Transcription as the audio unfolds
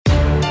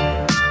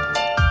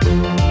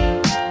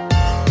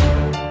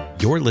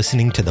You're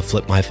listening to the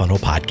Flip My Funnel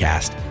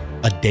podcast,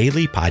 a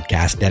daily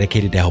podcast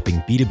dedicated to helping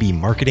B2B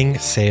marketing,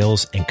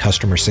 sales, and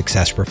customer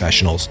success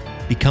professionals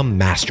become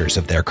masters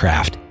of their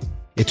craft.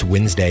 It's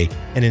Wednesday,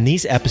 and in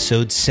these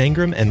episodes,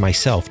 Sangram and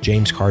myself,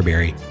 James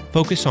Carberry,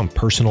 focus on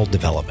personal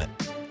development.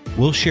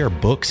 We'll share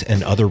books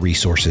and other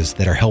resources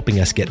that are helping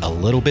us get a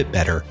little bit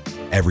better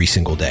every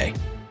single day.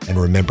 And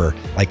remember,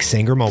 like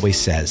Sangram always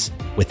says,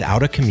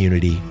 without a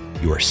community,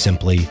 you are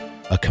simply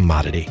a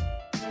commodity.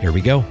 Here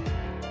we go.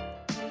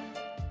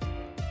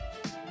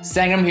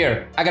 Sangram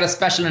here. I got a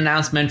special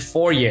announcement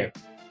for you.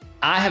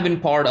 I have been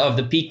part of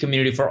the Peak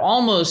community for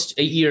almost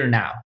a year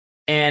now.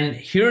 And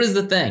here is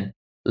the thing.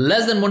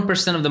 Less than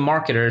 1% of the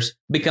marketers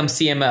become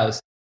CMOs.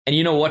 And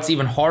you know what's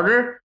even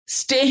harder?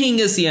 Staying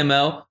a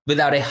CMO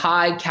without a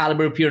high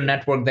caliber peer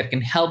network that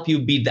can help you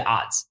beat the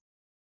odds.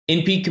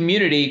 In Peak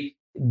community,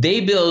 they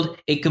build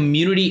a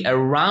community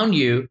around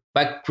you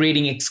by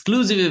creating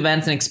exclusive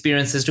events and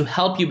experiences to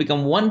help you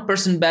become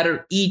 1%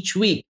 better each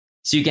week,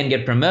 so you can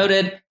get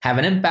promoted, have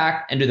an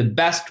impact, and do the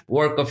best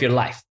work of your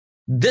life.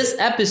 This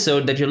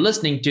episode that you're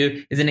listening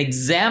to is an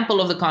example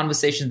of the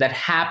conversations that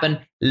happen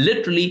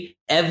literally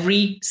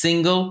every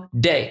single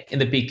day in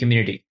the Peak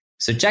community.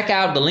 So check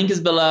out, the link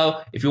is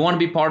below. If you want to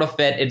be part of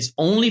it, it's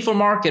only for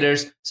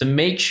marketers. So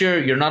make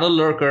sure you're not a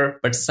lurker,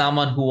 but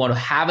someone who want to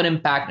have an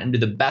impact and do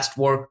the best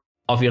work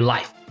of your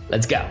life.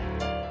 Let's go.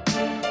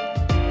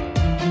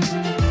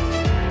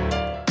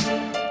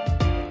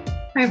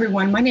 Hi,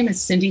 everyone. My name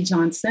is Cindy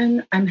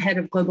Johnson. I'm head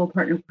of Global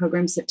Partner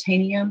Programs at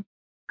Tanium.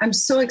 I'm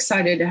so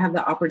excited to have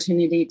the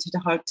opportunity to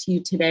talk to you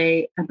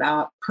today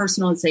about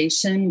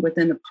personalization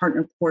within the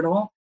partner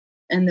portal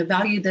and the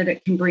value that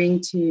it can bring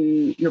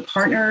to your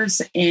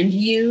partners and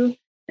you,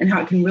 and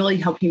how it can really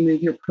help you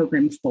move your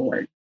program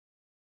forward.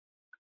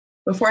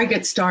 Before I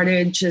get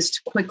started,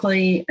 just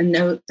quickly a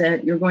note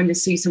that you're going to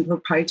see some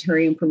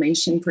proprietary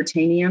information for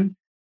Tanium.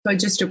 So I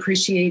just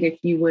appreciate if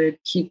you would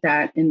keep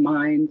that in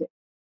mind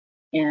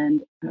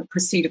and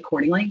proceed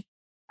accordingly.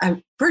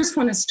 I first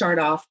want to start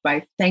off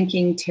by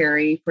thanking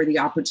Terry for the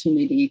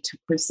opportunity to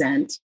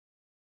present.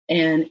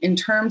 And in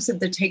terms of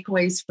the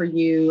takeaways for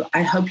you,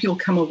 I hope you'll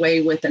come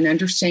away with an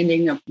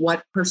understanding of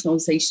what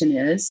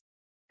personalization is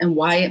and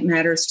why it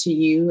matters to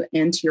you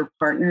and to your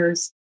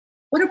partners,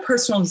 what a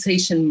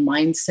personalization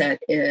mindset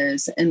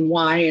is and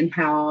why and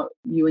how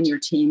you and your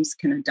teams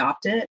can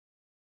adopt it,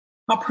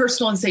 how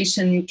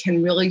personalization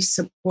can really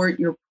support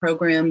your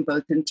program,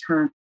 both in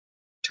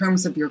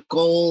terms of your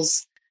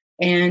goals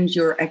and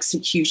your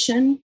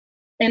execution,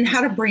 and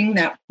how to bring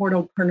that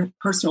portal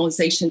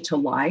personalization to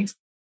life,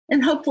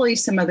 and hopefully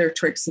some other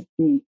tricks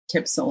and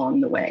tips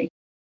along the way.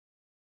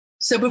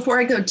 So before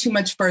I go too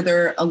much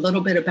further, a little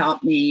bit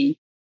about me.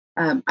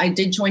 I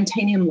did join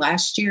Tanium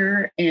last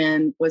year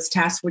and was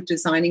tasked with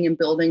designing and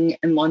building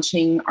and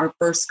launching our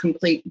first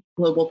complete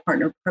global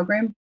partner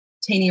program,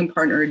 Tanium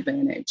Partner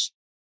Advantage.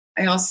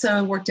 I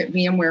also worked at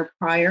VMware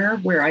prior,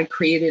 where I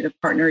created a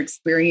partner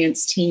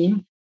experience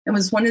team and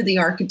was one of the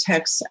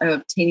architects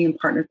of Tanium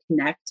Partner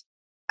Connect.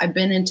 I've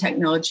been in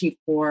technology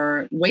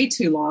for way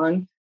too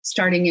long,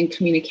 starting in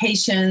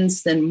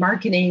communications, then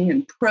marketing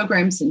and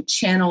programs and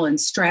channel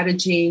and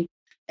strategy.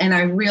 And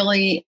I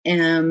really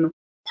am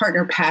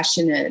partner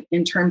passionate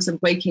in terms of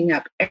waking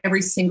up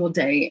every single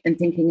day and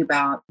thinking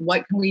about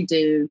what can we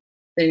do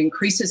that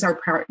increases our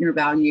partner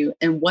value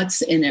and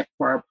what's in it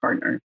for our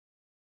partner.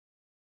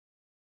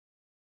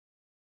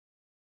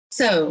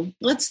 So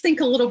let's think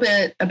a little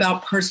bit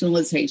about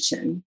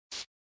personalization.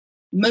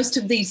 Most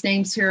of these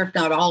names here, if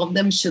not all of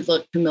them, should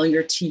look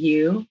familiar to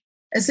you,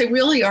 as they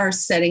really are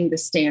setting the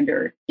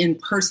standard in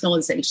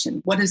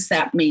personalization. What does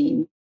that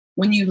mean?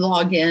 When you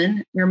log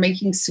in, you're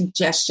making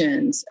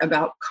suggestions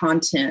about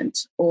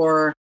content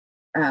or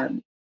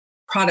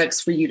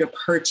products for you to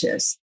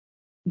purchase.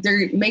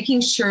 They're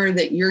making sure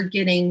that you're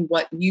getting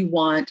what you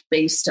want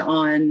based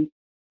on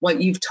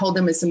what you've told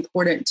them is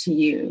important to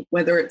you,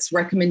 whether it's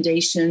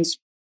recommendations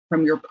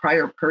from your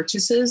prior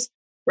purchases,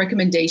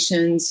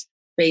 recommendations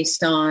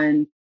based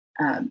on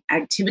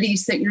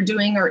activities that you're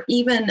doing, or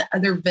even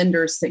other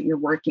vendors that you're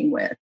working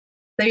with.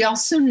 They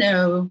also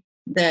know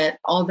that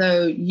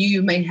although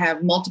you may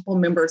have multiple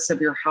members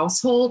of your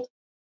household,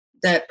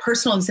 that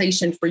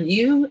personalization for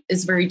you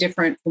is very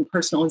different from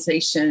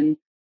personalization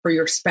for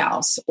your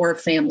spouse or a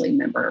family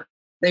member.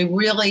 They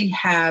really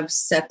have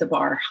set the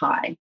bar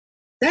high.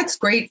 That's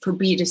great for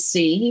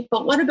B2C,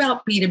 but what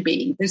about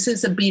B2B? This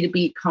is a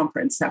B2B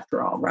conference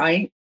after all,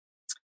 right?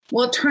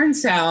 Well, it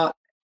turns out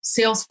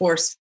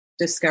Salesforce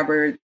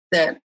discovered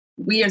that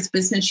we as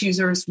business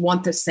users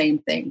want the same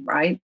thing,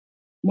 right?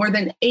 More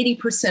than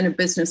 80% of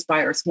business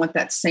buyers want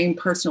that same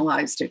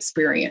personalized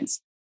experience.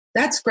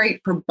 That's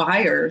great for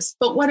buyers,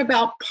 but what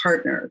about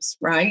partners,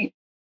 right?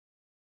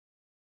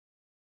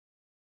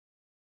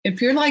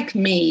 If you're like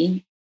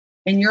me,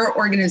 in your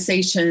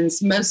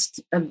organizations,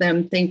 most of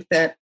them think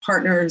that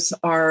partners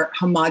are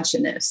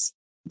homogenous.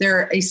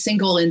 They're a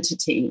single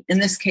entity, in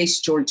this case,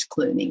 George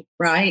Clooney,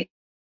 right?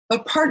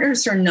 But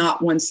partners are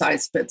not one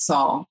size fits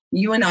all.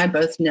 You and I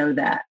both know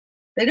that.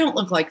 They don't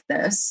look like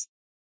this.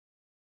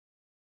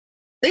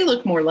 They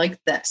look more like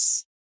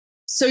this.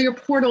 So your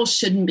portal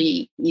shouldn't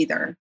be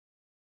either.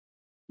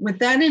 With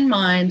that in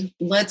mind,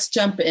 let's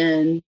jump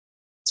in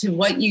to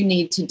what you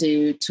need to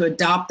do to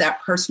adopt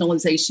that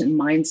personalization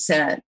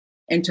mindset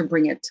and to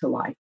bring it to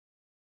life.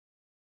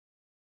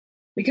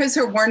 Because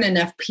there weren't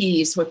enough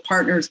P's with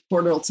partners,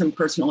 portals, and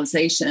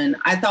personalization,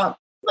 I thought,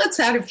 let's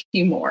add a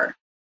few more.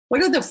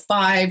 What are the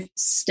 5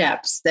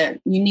 steps that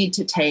you need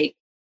to take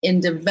in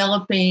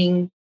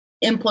developing,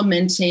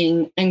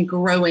 implementing, and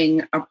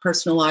growing a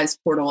personalized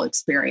portal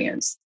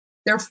experience?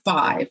 There are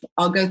 5.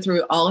 I'll go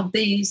through all of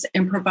these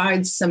and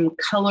provide some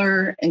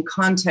color and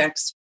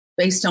context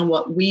based on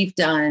what we've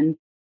done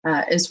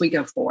as we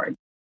go forward.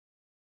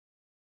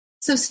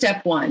 So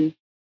step 1,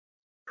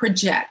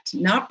 project,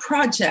 not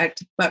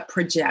project, but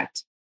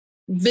project.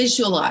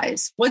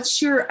 Visualize.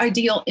 What's your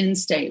ideal end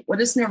state? What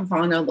does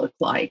nirvana look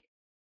like?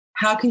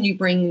 How can you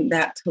bring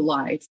that to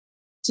life?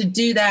 To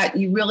do that,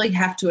 you really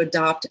have to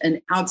adopt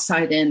an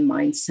outside-in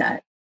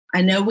mindset.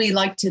 I know we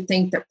like to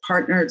think that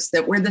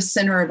that we're the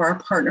center of our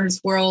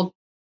partners' world,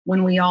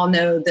 when we all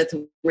know that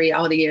the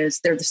reality is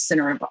they're the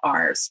center of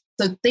ours.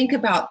 So think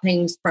about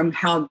things from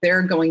how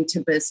they're going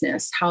to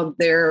business, how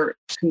they're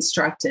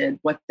constructed,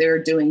 what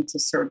they're doing to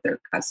serve their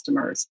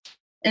customers,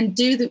 and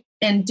do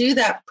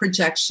that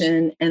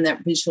projection and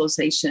that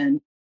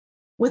visualization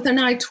with an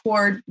eye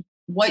toward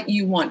what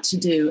you want to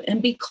do,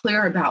 and be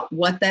clear about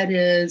what that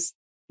is,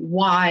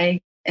 why,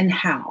 and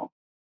how.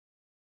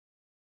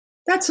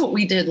 That's what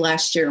we did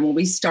last year when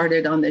we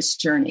started on this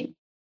journey.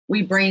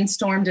 We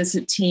brainstormed as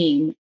a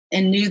team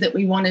and knew that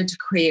we wanted to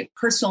create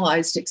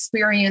personalized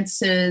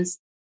experiences,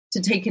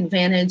 to take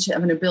advantage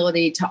of an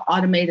ability to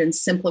automate and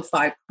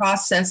simplify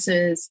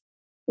processes.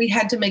 We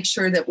had to make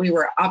sure that we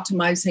were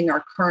optimizing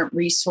our current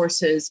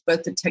resources,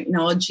 both the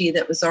technology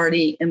that was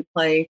already in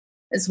play,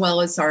 as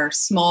well as our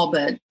small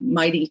but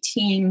mighty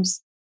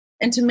teams,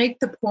 and to make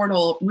the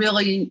portal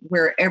really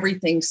where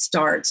everything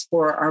starts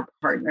for our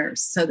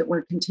partners so that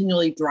we're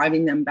continually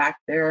driving them back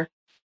there.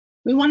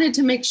 We wanted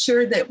to make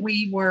sure that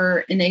we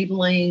were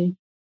enabling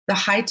the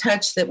high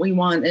touch that we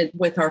wanted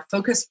with our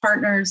focus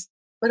partners,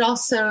 but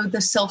also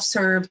the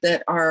self-serve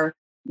that our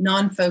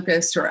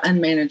non-focused or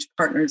unmanaged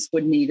partners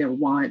would need or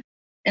want.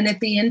 And at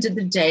the end of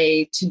the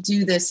day, to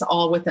do this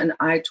all with an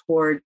eye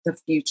toward the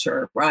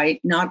future, right?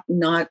 Not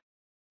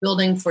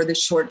building for the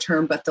short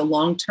term, but the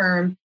long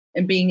term,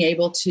 and being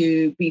able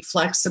to be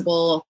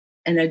flexible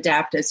and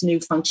adapt as new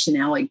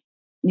functionality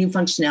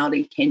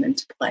came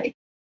into play.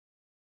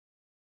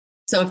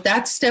 So if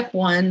that's step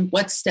 1,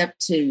 what's step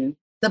 2?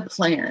 The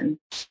plan.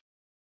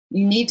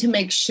 You need to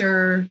make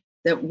sure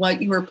that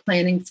what you are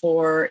planning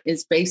for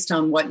is based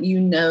on what you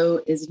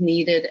know is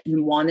needed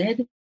and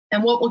wanted,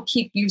 and what will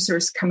keep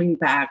users coming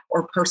back,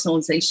 or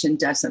personalization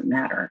doesn't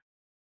matter.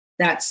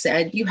 That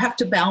said, you have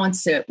to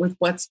balance it with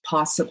what's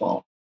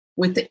possible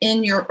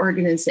within your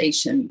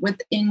organization,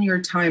 within your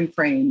time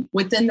frame,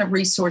 within the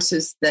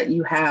resources that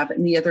you have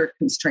and the other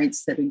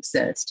constraints that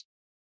exist.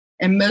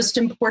 And most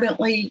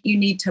importantly, you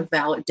need to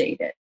validate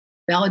it.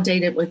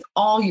 Validate it with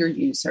all your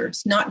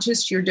users, not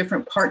just your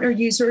different partner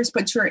users,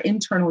 but your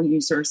internal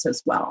users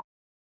as well.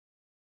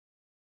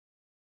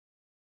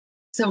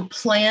 So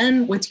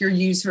plan with your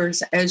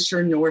users as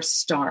your North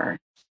Star.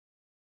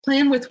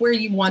 Plan with where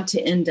you want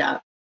to end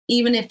up,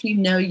 even if you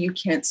know you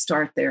can't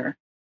start there.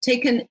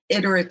 Take an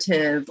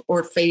iterative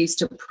or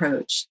phased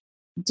approach.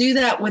 Do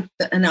that with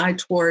an eye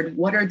toward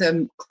what are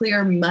the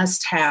clear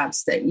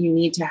must-haves that you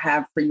need to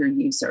have for your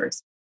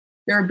users.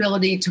 Their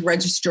ability to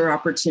register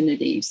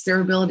opportunities, their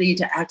ability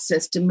to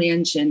access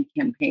demand gen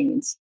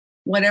campaigns,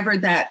 whatever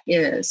that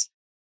is,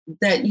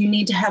 that you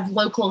need to have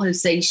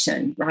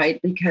localization,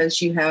 right?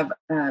 Because you have,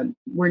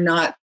 we're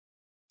not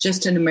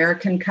just an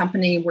American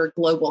company, we're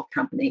global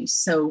companies.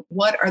 So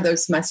what are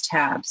those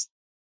must-haves?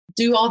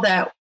 Do all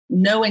that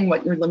knowing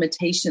what your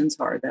limitations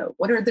are, though.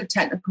 What are the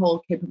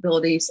technical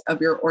capabilities of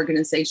your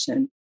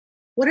organization?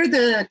 What are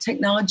the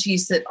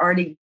technologies that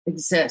already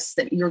exist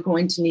that you're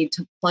going to need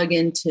to plug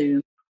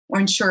into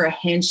or ensure a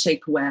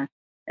handshake with?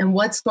 And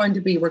what's going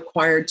to be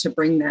required to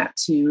bring that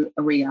to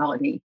a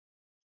reality?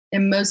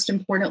 And most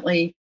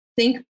importantly,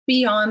 think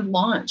beyond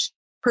launch.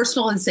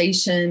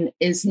 Personalization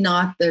is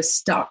not the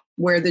stop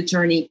where the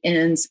journey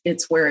ends.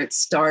 It's where it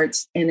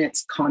starts, and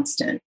it's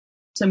constant.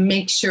 So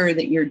make sure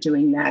that you're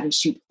doing that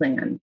as you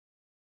plan.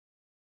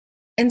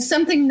 And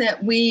something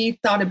that we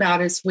thought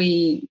about as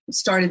we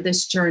started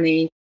this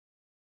journey,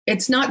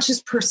 it's not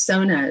just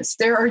personas.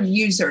 There are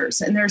users,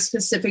 and there are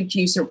specific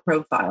user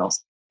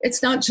profiles.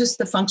 It's not just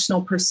the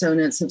functional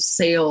personas of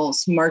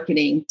sales,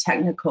 marketing,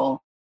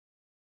 technical.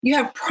 You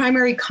have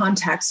primary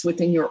contacts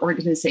within your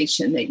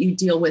organization that you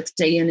deal with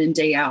day in and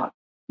day out.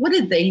 What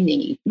do they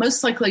need?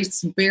 Most likely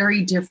it's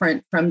very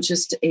different from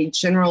just a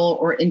general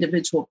or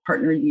individual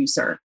partner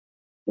user.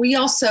 We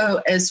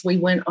also, as we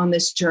went on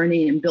this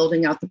journey and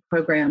building out the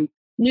program,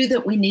 knew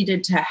that we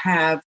needed to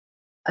have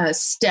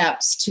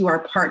steps to our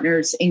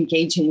partners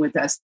engaging with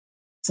us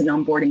and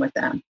onboarding with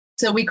them.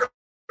 So we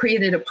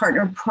created a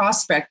partner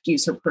prospect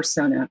user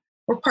persona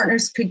where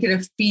partners could get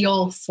a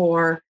feel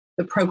for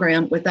the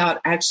program without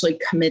actually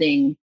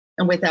committing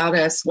and without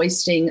us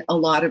wasting a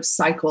lot of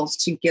cycles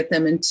to get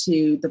them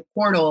into the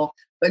portal,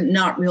 but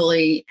not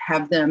really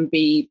have them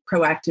be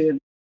proactive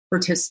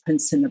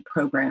participants in the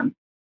program,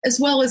 as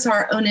well as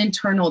our own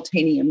internal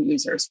Tanium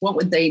users. What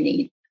would they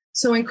need?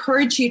 So I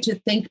encourage you to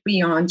think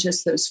beyond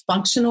just those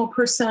functional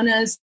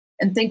personas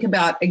and think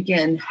about,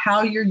 again,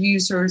 how your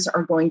users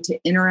are going to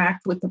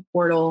interact with the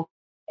portal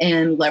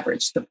and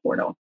leverage the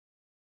portal.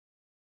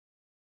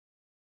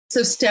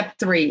 So step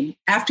 3,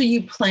 after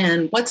you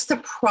plan, what's the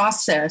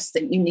process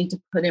that you need to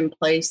put in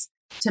place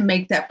to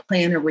make that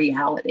plan a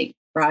reality,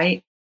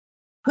 right?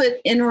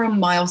 Put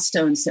interim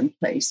milestones in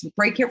place,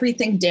 break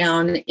everything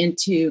down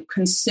into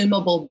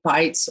consumable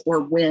bites or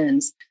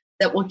wins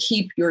that will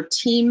keep your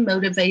team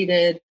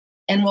motivated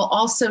and will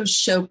also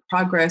show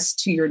progress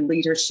to your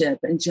leadership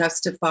and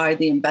justify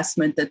the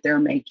investment that they're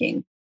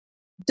making.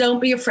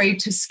 Don't be afraid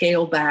to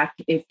scale back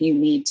if you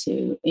need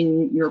to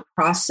in your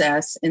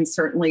process and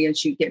certainly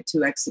as you get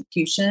to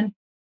execution,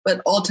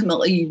 but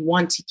ultimately you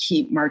want to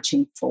keep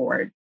marching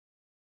forward.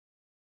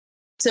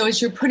 So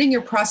as you're putting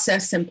your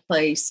process in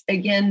place,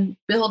 again,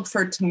 build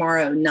for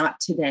tomorrow, not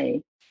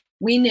today.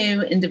 We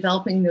knew in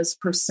developing those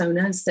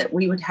personas that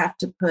we would have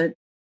to put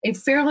a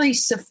fairly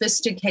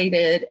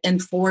sophisticated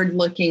and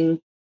forward-looking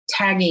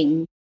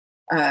tagging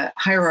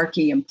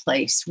hierarchy in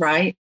place,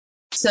 right?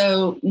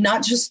 So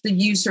not just the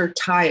user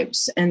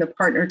types and the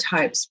partner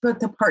types,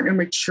 but the partner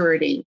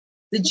maturity,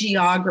 the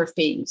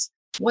geographies,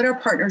 what our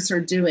partners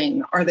are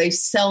doing. Are they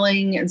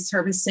selling and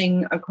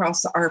servicing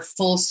across our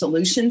full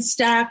solution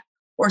stack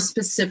or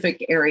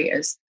specific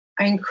areas?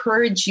 I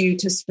encourage you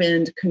to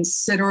spend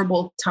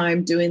considerable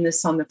time doing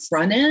this on the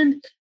front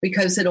end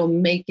because it'll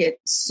make it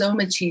so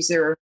much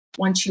easier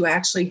once you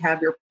actually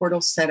have your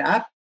portal set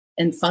up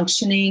and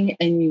functioning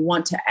and you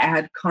want to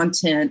add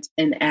content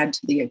and add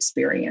to the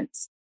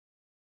experience.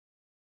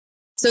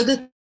 So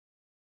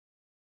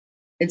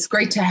it's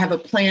great to have a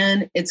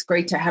plan. It's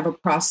great to have a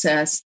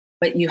process,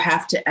 but you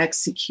have to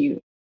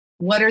execute.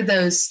 What are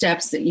those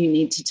steps that you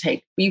need to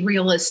take? Be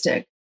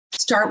realistic.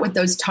 Start with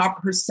those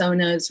top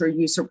personas or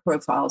user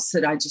profiles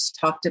that I just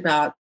talked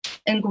about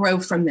and grow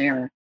from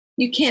there.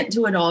 You can't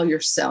do it all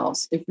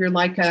yourselves. If you're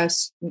like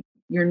us,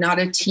 you're not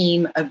a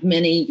team of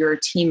many, you're a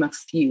team of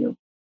few.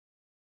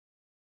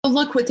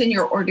 Look within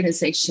your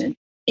organization.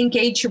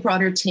 Engage your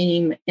broader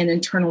team and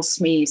internal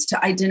SMEs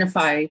to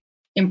identify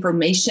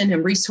information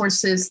and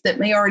resources that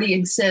may already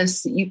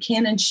exist that you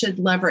can and should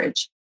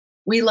leverage.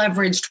 We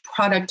leveraged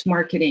product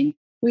marketing.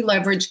 We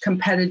leveraged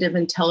competitive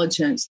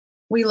intelligence.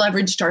 We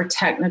leveraged our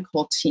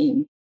technical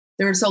team.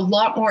 There's a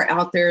lot more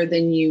out there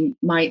than you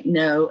might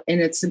know, and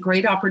it's a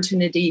great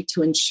opportunity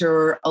to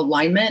ensure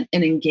alignment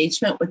and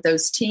engagement with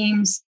those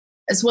teams,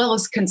 as well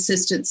as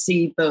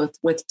consistency both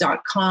with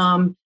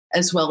 .com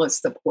as well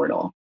as the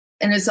portal.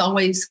 And as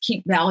always,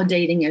 keep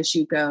validating as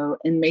you go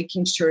and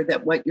making sure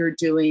that what you're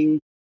doing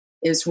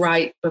is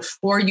right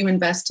before you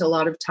invest a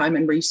lot of time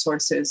and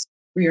resources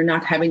where you're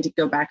not having to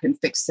go back and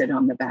fix it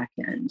on the back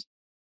end.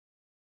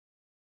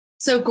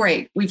 So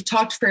great. We've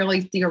talked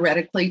fairly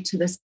theoretically to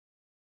this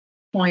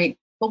point,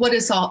 but what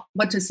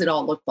does it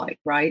all look like,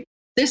 right?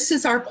 This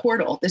is our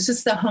portal. This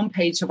is the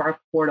homepage of our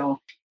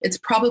portal. It's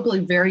probably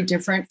very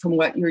different from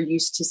what you're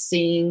used to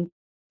seeing.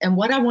 And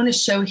what I want to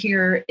show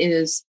here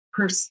is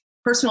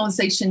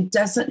personalization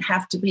doesn't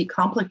have to be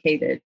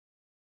complicated.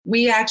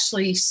 We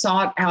actually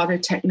sought out a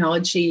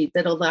technology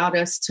that allowed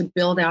us to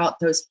build out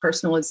those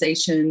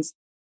personalizations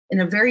in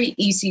a very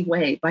easy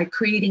way by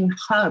creating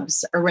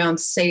hubs around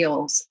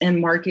sales and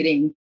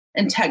marketing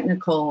and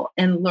technical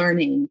and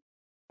learning.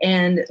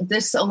 And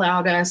this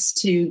allowed us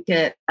to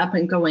get up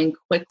and going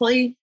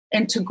quickly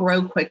and to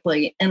grow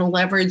quickly and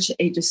leverage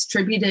a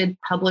distributed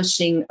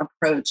publishing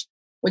approach,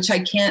 which I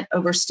can't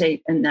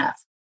overstate enough.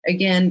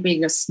 Again,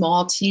 being a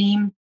small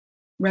team,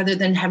 rather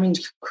than having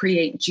to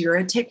create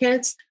JIRA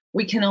tickets,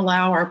 we can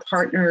allow our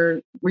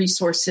partner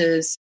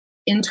resources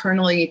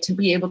internally to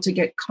be able to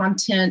get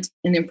content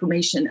and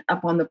information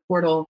up on the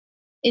portal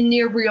in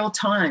near real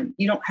time.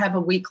 You don't have a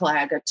week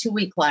lag, a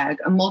 2-week lag,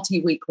 a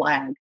multi-week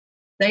lag.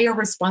 They are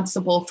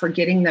responsible for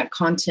getting that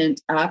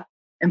content up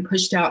and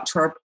pushed out to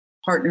our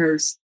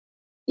partners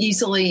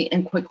easily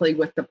and quickly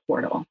with the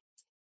portal.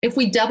 If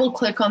we double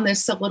click on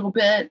this a little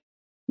bit,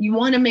 you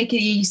want to make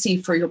it easy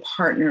for your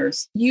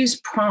partners. Use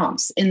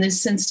prompts. In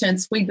this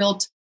instance, we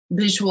built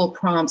visual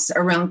prompts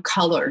around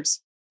colors.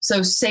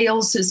 So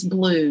sales is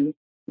blue,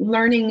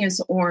 learning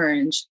is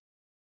orange,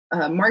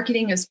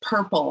 marketing is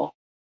purple,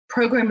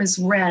 program is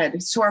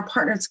red. So our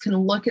partners can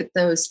look at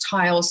those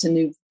tiles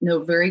and know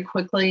very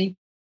quickly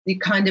the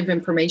kind of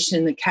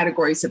information, the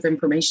categories of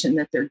information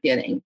that they're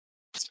getting.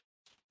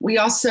 We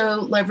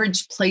also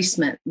leverage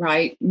placement,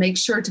 right? Make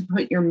sure to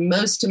put your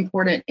most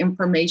important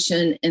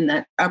information in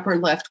that upper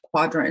left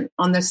quadrant.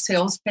 On the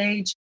sales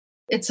page,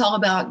 it's all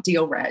about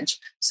deal reg.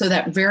 So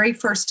that very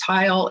first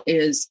tile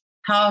is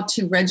how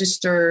to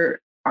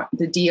register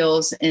the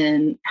deals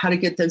and how to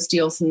get those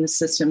deals in the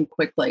system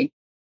quickly.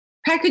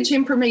 Package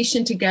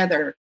information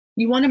together.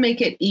 You want to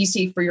make it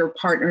easy for your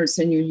partners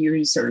and your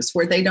users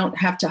where they don't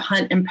have to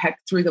hunt and peck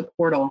through the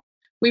portal.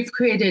 We've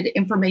created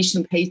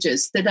information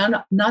pages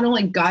that not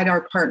only guide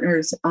our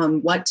partners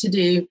on what to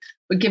do,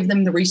 but give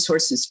them the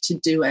resources to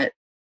do it.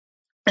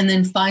 And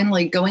then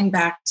finally, going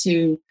back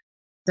to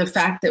the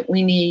fact that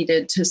we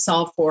needed to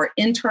solve for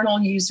internal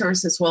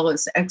users as well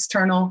as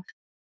external,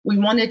 we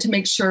wanted to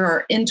make sure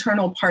our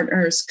internal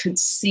partners could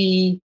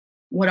see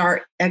what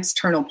our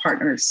external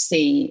partners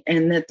see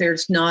and that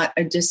there's not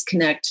a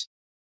disconnect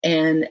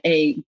and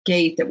a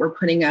gate that we're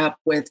putting up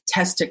with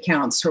test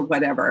accounts or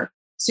whatever.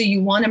 So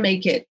you want to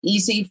make it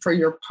easy for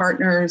your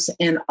partners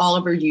and all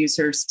of your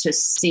users to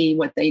see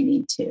what they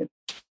need to.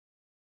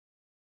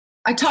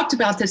 I talked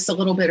about this a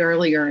little bit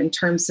earlier in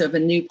terms of a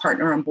new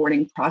partner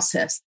onboarding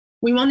process.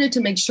 We wanted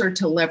to make sure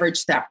to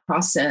leverage that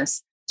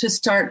process to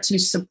start to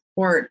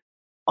support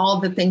all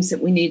the things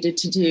that we needed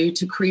to do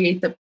to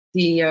create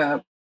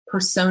the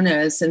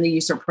personas and the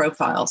user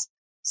profiles.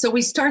 So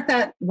we start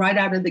that right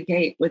out of the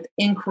gate with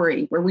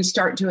inquiry, where we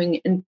start doing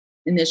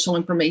initial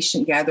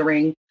information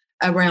gathering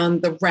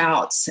around the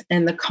routes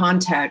and the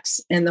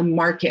contacts and the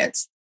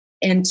markets,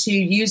 and to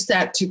use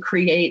that to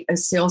create a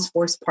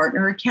Salesforce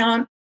partner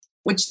account,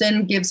 which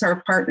then gives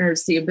our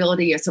partners the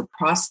ability as a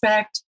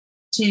prospect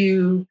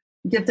to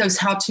get those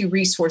how-to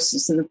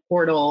resources in the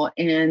portal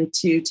and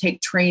to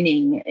take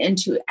training and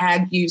to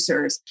add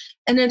users.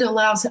 And it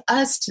allows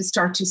us to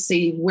start to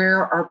see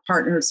where our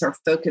partners are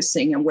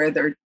focusing and where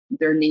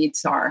their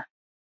needs are.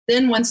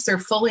 Then once they're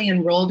fully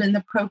enrolled in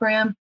the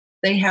program,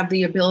 they have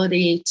the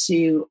ability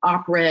to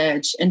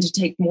op-reg and to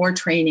take more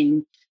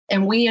training.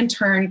 And we in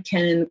turn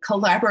can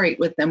collaborate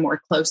with them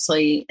more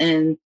closely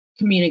and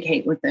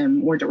communicate with them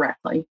more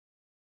directly.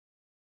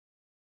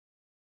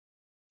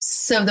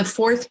 So the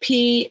fourth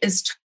P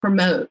is to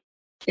promote.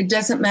 It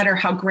doesn't matter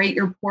how great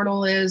your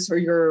portal is or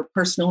your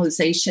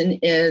personalization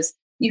is,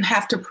 you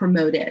have to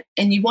promote it.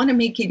 And you want to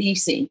make it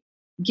easy.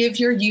 Give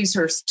your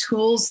users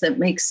tools that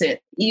makes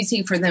it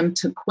easy for them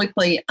to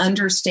quickly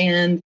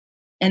understand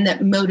and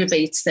that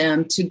motivates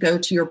them to go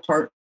to your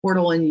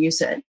portal and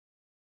use it.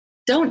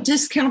 Don't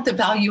discount the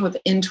value of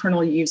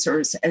internal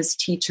users as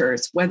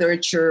teachers, whether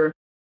it's your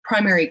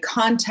primary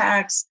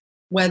contacts,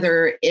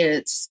 whether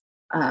it's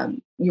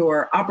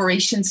your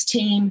operations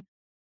team.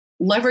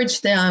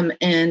 Leverage them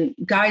and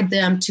guide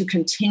them to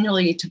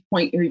continually to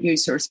point your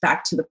users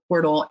back to the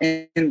portal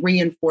and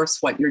reinforce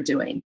what you're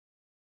doing.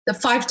 The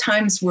 5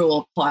 times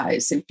rule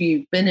applies. If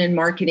you've been in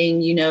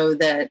marketing, you know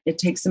that it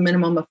takes a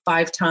minimum of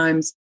 5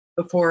 times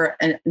before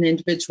an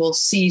individual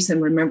sees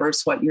and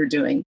remembers what you're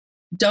doing.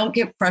 Don't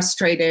get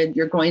frustrated.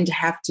 You're going to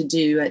have to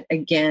do it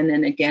again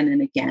and again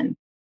and again.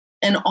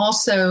 And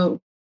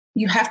also,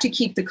 you have to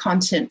keep the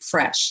content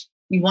fresh.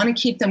 You want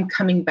to keep them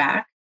coming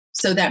back.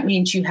 So that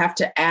means you have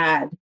to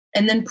add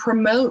and then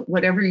promote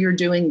whatever you're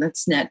doing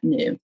that's net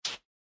new.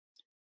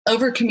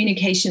 Over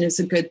communication is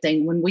a good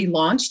thing. When we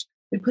launched,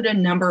 we put a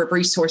number of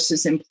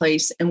resources in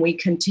place and we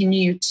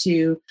continue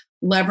to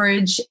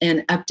leverage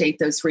and update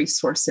those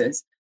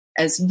resources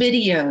as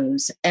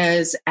videos,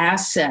 as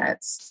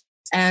assets,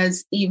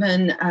 as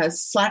even a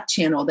Slack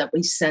channel that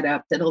we set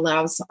up that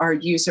allows our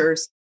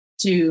users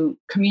to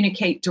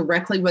communicate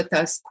directly with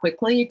us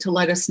quickly, to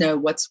let us know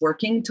what's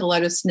working, to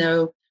let us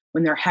know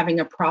when they're having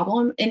a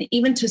problem, and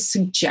even to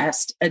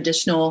suggest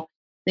additional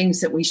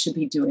things that we should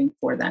be doing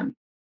for them.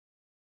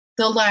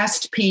 The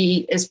last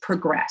P is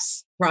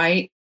progress,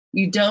 right?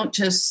 You don't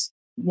just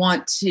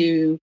want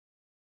to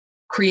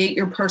create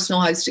your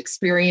personalized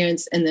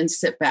experience and then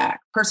sit back.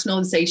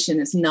 Personalization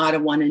is not a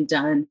one and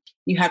done.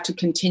 You have to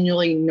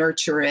continually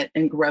nurture it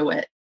and grow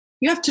it.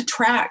 You have to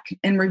track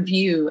and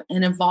review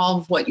and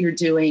evolve what you're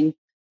doing,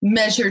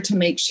 measure to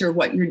make sure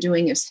what you're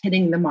doing is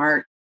hitting the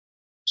mark,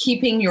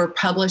 keeping your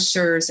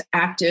publishers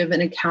active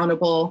and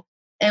accountable,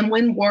 and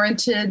when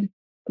warranted,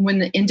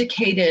 when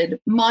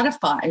indicated,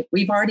 modify.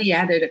 We've already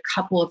added a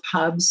couple of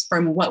hubs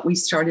from what we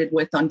started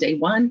with on day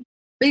one,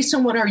 based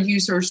on what our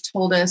users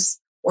told us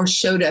or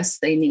showed us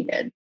they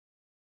needed.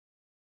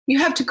 You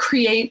have to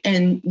create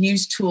and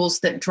use tools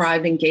that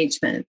drive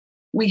engagement.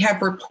 We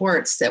have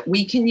reports that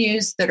we can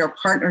use, that our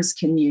partners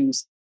can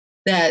use,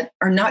 that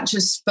are not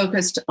just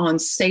focused on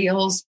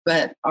sales,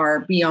 but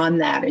are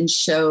beyond that and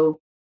show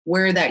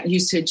where that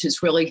usage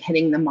is really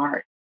hitting the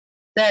mark,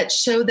 that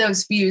show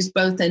those views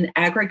both in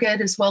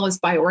aggregate as well as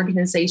by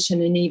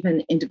organization and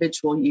even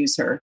individual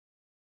user.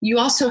 You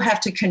also have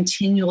to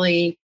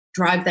continually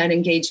drive that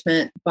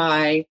engagement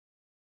by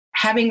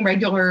having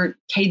regular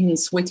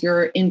cadence with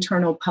your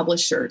internal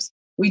publishers.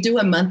 We do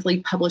a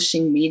monthly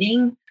publishing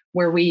meeting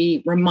where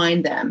we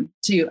remind them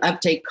to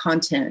update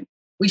content.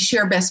 We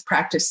share best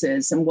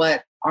practices and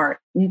what our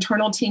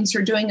internal teams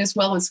are doing as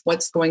well as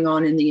what's going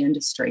on in the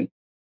industry.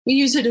 We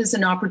use it as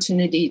an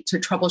opportunity to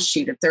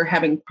troubleshoot if they're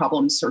having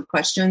problems or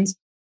questions.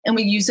 And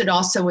we use it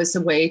also as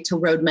a way to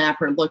roadmap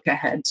or look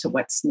ahead to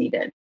what's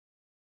needed.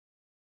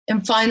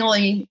 And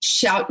finally,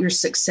 shout your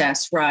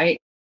success, right?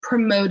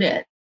 Promote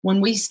it. When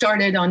we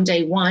started on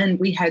day one,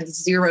 we had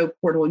 0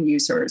 portal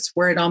users.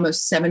 We're at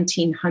almost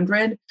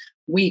 1,700.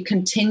 We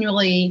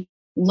continually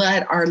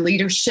let our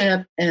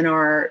leadership and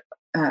our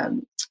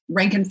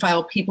rank and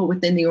file people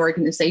within the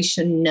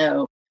organization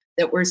know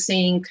that we're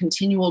seeing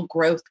continual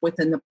growth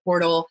within the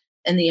portal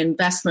and the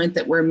investment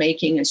that we're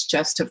making is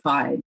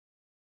justified.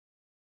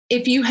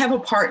 If you have a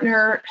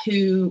partner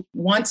who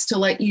wants to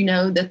let you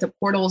know that the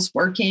portal is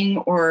working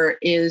or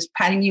is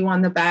patting you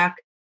on the back,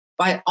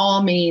 by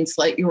all means,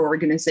 let your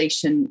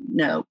organization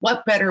know.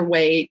 What better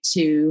way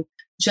to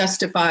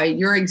justify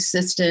your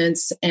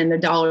existence and the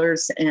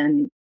dollars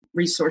and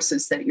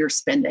resources that you're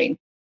spending?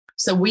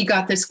 So we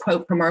got this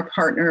quote from our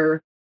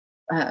partner,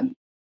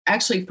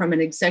 actually from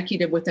an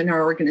executive within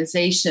our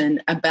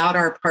organization about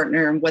our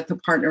partner, and what the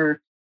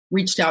partner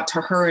reached out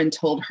to her and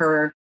told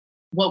her,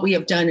 what we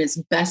have done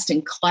is best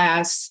in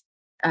class.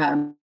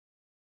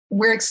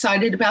 We're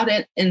excited about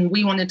it, and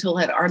we wanted to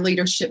let our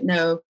leadership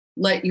know,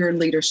 let your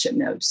leadership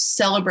know,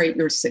 celebrate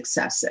your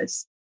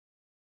successes.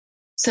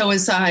 So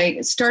as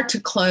I start to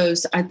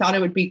close, I thought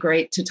it would be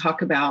great to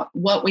talk about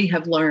what we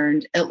have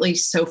learned, at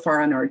least so far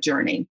on our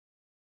journey.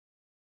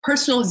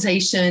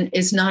 Personalization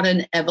is not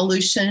an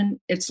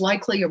evolution. It's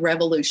likely a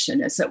revolution,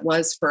 as it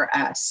was for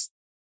us.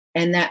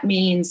 And that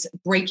means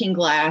breaking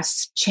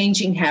glass,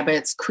 changing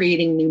habits,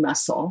 creating new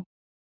muscle.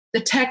 The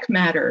tech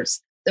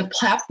matters. The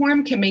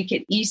platform can make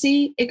it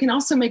easy. It can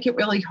also make it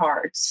really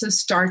hard. So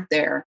start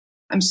there.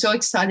 I'm so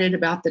excited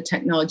about the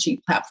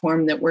technology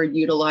platform that we're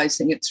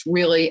utilizing. It's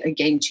really a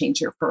game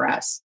changer for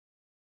us.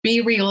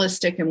 Be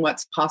realistic in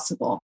what's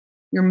possible.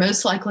 You're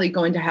most likely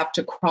going to have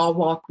to crawl,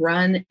 walk,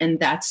 run, and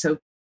that's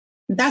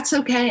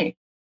okay.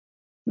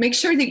 Make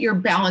sure that you're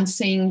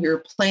balancing your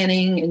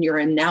planning and your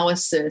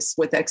analysis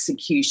with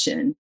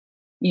execution.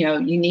 You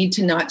need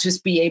to not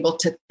just be able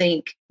to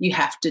think, you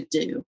have to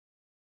do.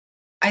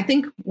 I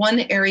think one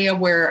area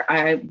where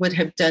I would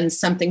have done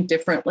something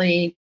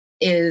differently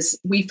is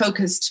we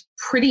focused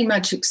pretty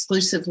much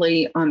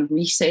exclusively on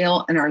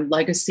resale and our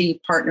legacy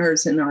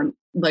partners and our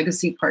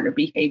legacy partner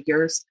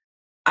behaviors.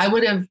 I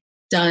would have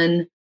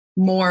done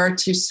more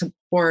to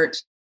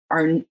support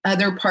our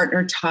other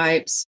partner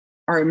types,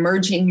 our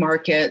emerging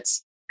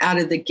markets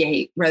out of the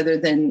gate, rather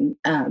than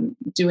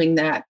doing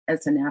that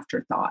as an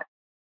afterthought.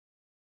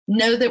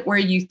 Know that where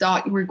you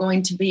thought you were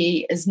going to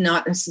be is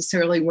not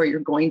necessarily where you're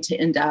going to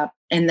end up,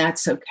 and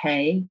that's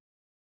okay.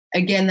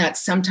 Again, that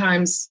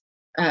sometimes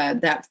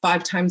that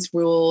 5 times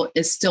rule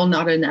is still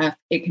not enough.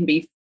 It can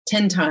be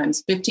 10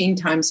 times, 15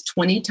 times,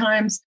 20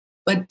 times,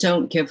 but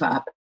don't give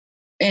up.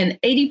 And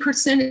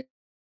 80%,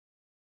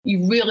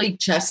 you really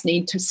just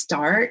need to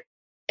start,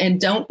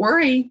 and don't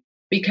worry,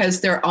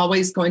 because they're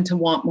always going to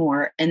want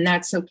more, and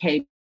that's okay.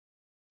 It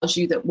tells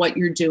you that what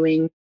you're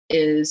doing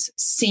is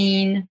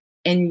seen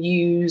and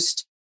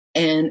used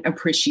and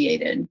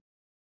appreciated.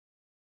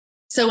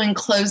 So in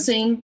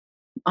closing,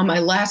 on my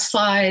last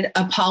slide,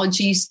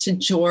 apologies to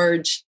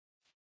George.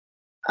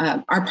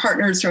 Our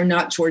partners are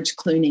not George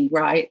Clooney,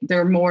 right?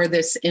 They're more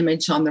this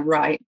image on the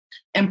right.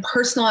 And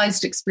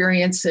personalized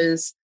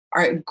experiences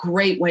are a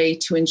great way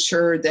to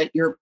ensure that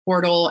your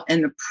portal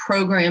and the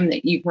program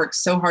that you've worked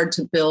so hard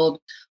to build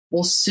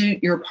will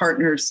suit your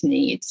partner's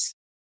needs.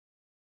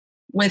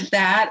 With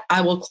that, I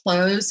will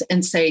close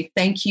and say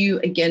thank you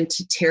again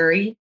to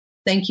Terry.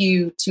 Thank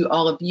you to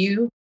all of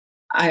you.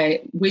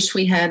 I wish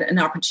we had an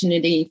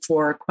opportunity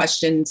for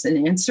questions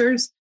and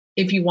answers.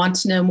 If you want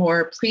to know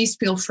more, please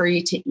feel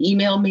free to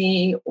email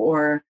me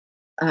or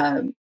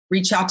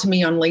reach out to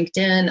me on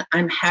LinkedIn.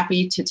 I'm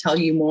happy to tell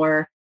you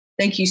more.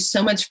 Thank you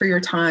so much for your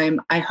time.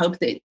 I hope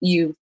that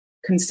you've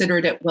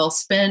considered it well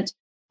spent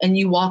and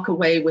you walk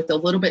away with a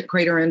little bit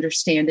greater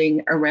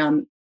understanding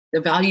around the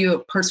value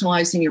of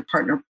personalizing your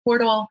partner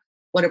portal,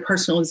 what a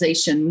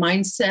personalization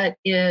mindset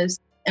is,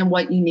 and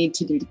what you need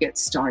to do to get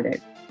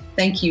started.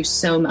 Thank you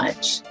so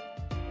much.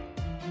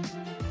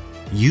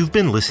 You've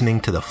been listening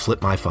to the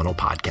Flip My Funnel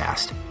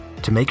podcast.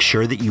 To make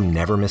sure that you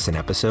never miss an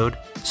episode,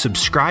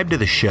 subscribe to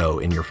the show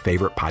in your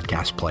favorite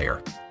podcast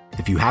player.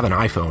 If you have an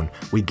iPhone,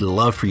 we'd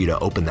love for you to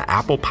open the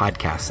Apple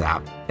Podcasts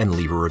app and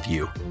leave a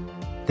review.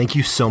 Thank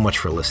you so much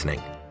for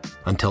listening.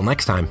 Until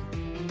next time.